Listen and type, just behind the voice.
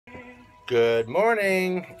Good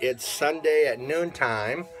morning. It's Sunday at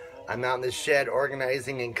noontime. I'm out in the shed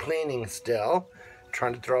organizing and cleaning still.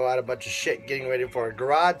 Trying to throw out a bunch of shit, getting ready for a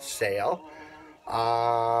garage sale.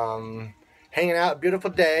 Hanging out, beautiful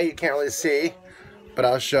day. You can't really see, but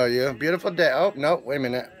I'll show you. Beautiful day. Oh, no, wait a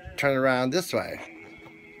minute. Turn around this way.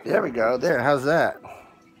 There we go. There, how's that?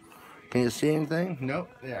 Can you see anything? Nope.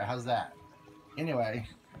 There, how's that? Anyway,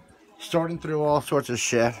 sorting through all sorts of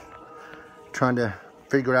shit. Trying to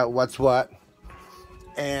figure out what's what.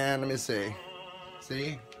 And let me see.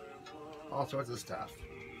 See? All sorts of stuff.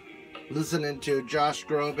 Listening to Josh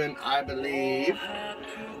Groban, I Believe.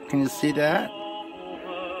 Can you see that?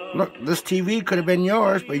 Look, this TV could have been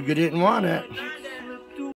yours, but you didn't want it.